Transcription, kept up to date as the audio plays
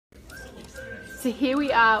So here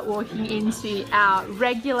we are walking into our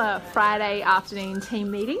regular Friday afternoon team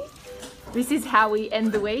meeting. This is how we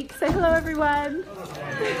end the week. Say hello, everyone.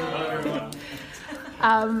 Hello,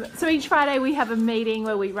 everyone. So each Friday we have a meeting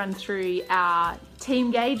where we run through our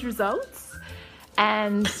Teamgage results.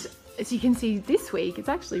 And as you can see this week, it's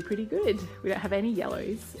actually pretty good. We don't have any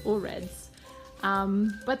yellows or reds.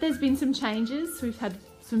 But there's been some changes. We've had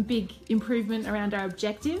some big improvement around our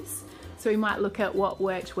objectives. So we might look at what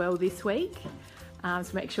worked well this week. So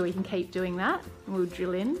make sure we can keep doing that, and we'll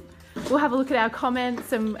drill in. We'll have a look at our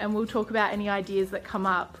comments and we'll talk about any ideas that come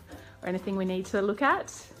up or anything we need to look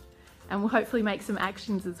at, and we'll hopefully make some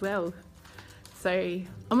actions as well. So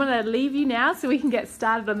I'm going to leave you now so we can get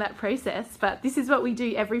started on that process, but this is what we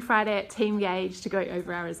do every Friday at Teamgage to go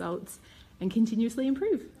over our results and continuously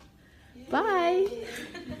improve. Yay. Bye!